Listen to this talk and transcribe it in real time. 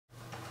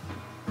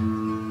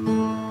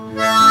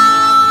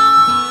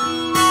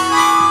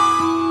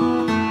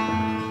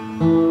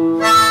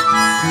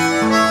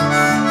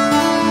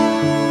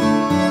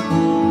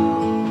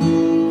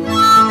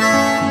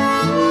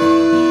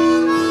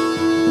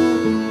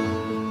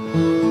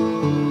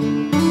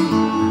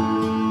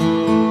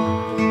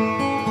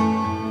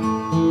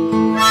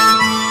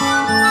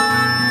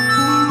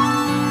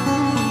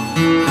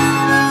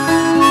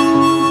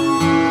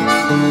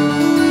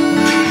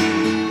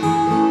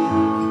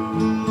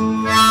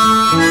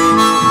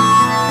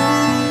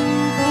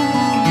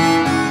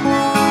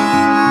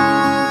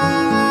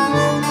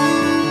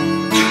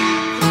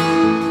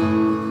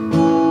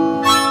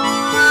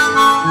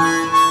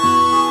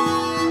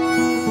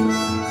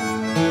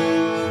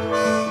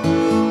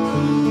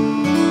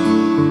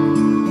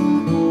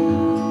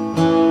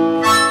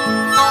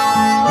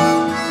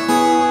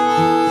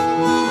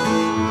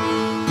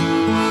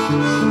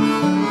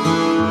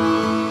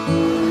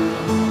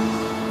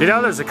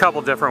there's a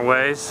couple different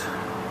ways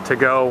to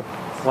go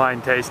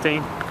wine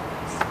tasting.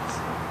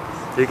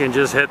 You can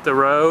just hit the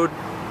road,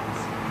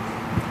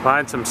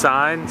 find some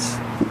signs,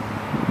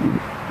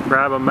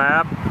 grab a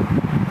map,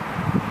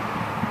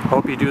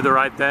 hope you do the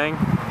right thing,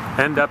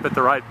 end up at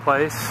the right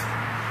place.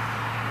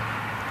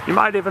 You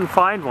might even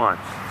find one.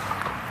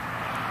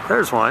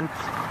 There's one.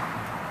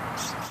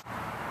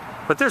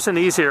 But there's an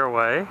easier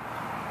way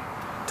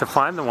to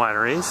find the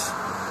wineries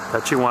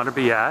that you want to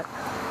be at,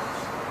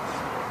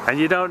 and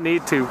you don't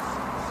need to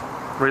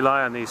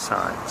rely on these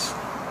signs.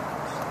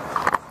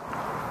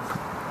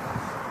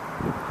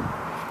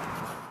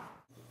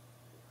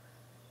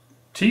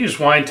 To use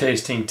Wine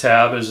Tasting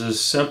tab is as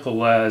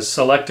simple as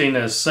selecting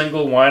a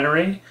single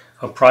winery,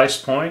 a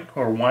price point,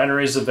 or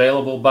wineries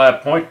available by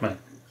appointment.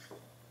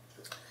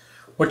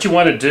 What you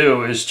want to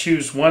do is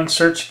choose one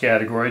search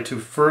category to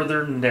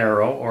further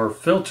narrow or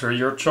filter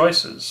your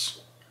choices.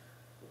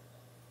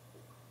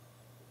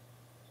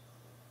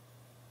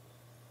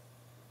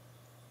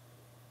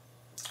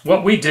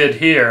 What we did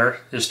here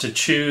is to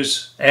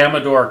choose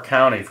Amador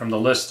County from the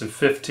list of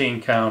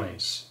 15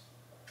 counties.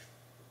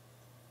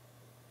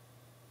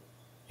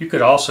 You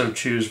could also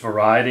choose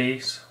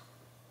varieties,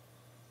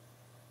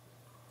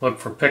 look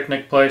for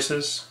picnic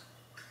places.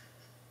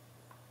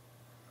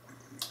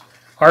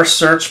 Our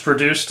search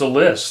produced a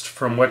list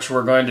from which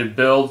we're going to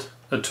build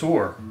a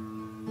tour.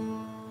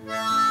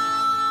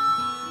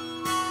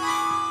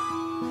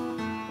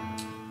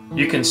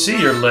 You can see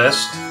your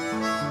list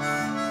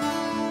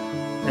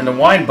in the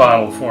wine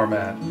bottle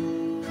format.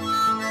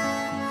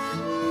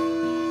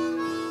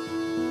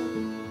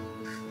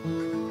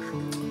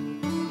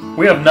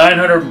 We have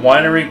 900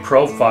 winery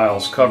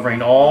profiles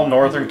covering all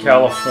Northern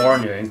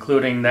California,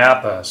 including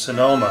Napa,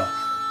 Sonoma,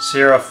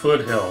 Sierra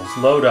Foothills,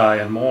 Lodi,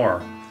 and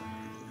more.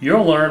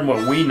 You'll learn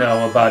what we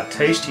know about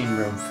tasting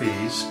room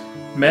fees,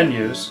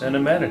 menus, and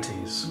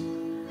amenities.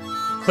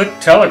 Click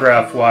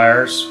telegraph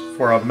wires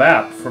for a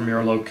map from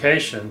your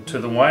location to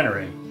the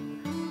winery.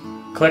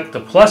 Click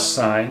the plus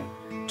sign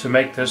to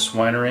make this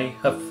winery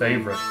a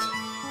favorite.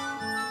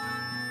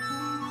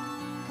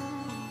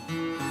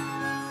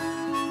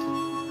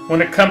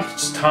 When it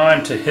comes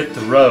time to hit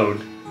the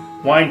road,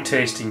 Wine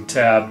Tasting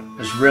tab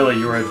is really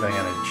your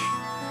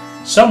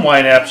advantage. Some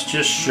wine apps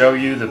just show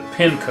you the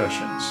pin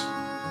cushions.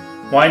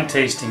 Wine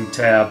Tasting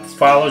tab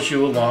follows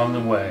you along the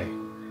way.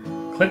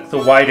 Click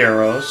the white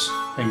arrows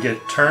and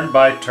get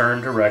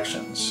turn-by-turn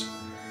directions.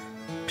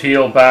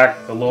 Peel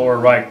back the lower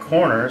right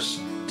corners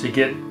to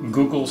get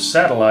Google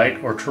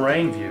satellite or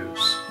terrain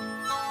views.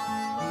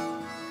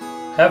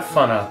 Have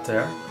fun out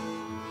there.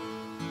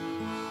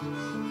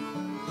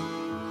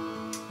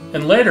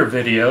 In later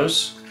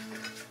videos,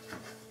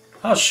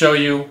 I'll show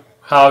you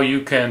how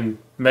you can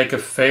make a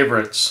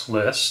favorites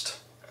list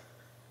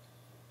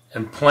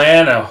and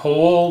plan a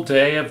whole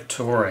day of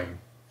touring.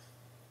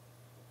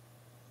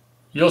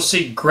 You'll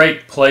see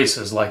great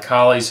places like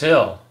Holly's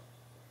Hill,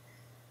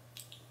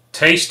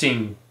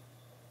 tasting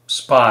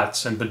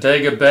spots in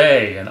Bodega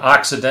Bay and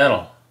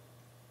Occidental,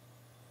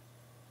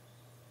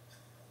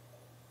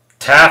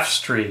 Taft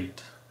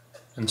Street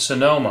in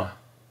Sonoma,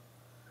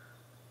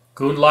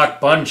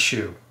 Gundlach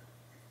Bundschuh,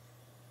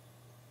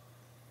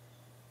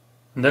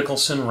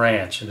 Nicholson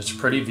Ranch and its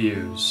pretty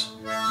views.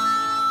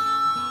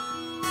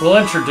 We'll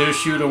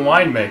introduce you to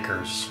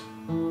winemakers.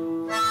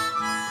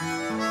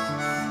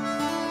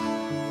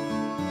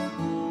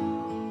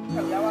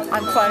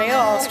 I'm Claudia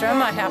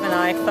Ahlstrom. I have an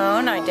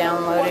iPhone. I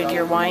downloaded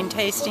your Wine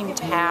Tasting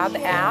tab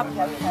app,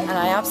 and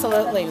I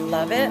absolutely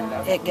love it.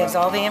 It gives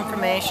all the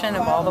information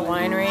of all the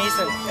wineries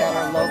that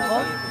are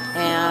local,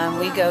 and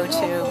we go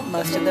to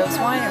most of those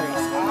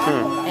wineries.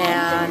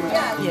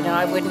 And, you know,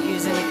 I wouldn't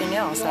use anything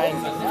else. I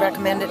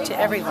recommend it to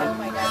everyone.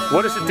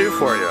 What does it do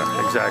for you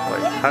exactly?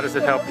 How does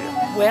it help you?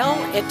 Well,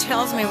 it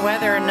tells me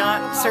whether or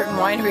not certain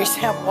wineries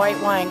have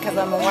white wine, because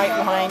I'm a white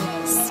wine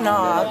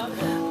snob,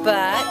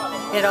 but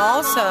it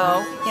also,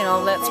 you know,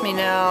 lets me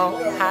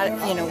know how,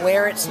 you know,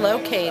 where it's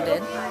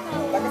located,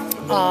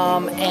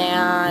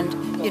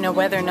 and, you know,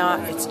 whether or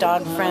not it's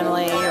dog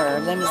friendly or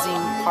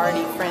limousine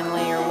party friendly.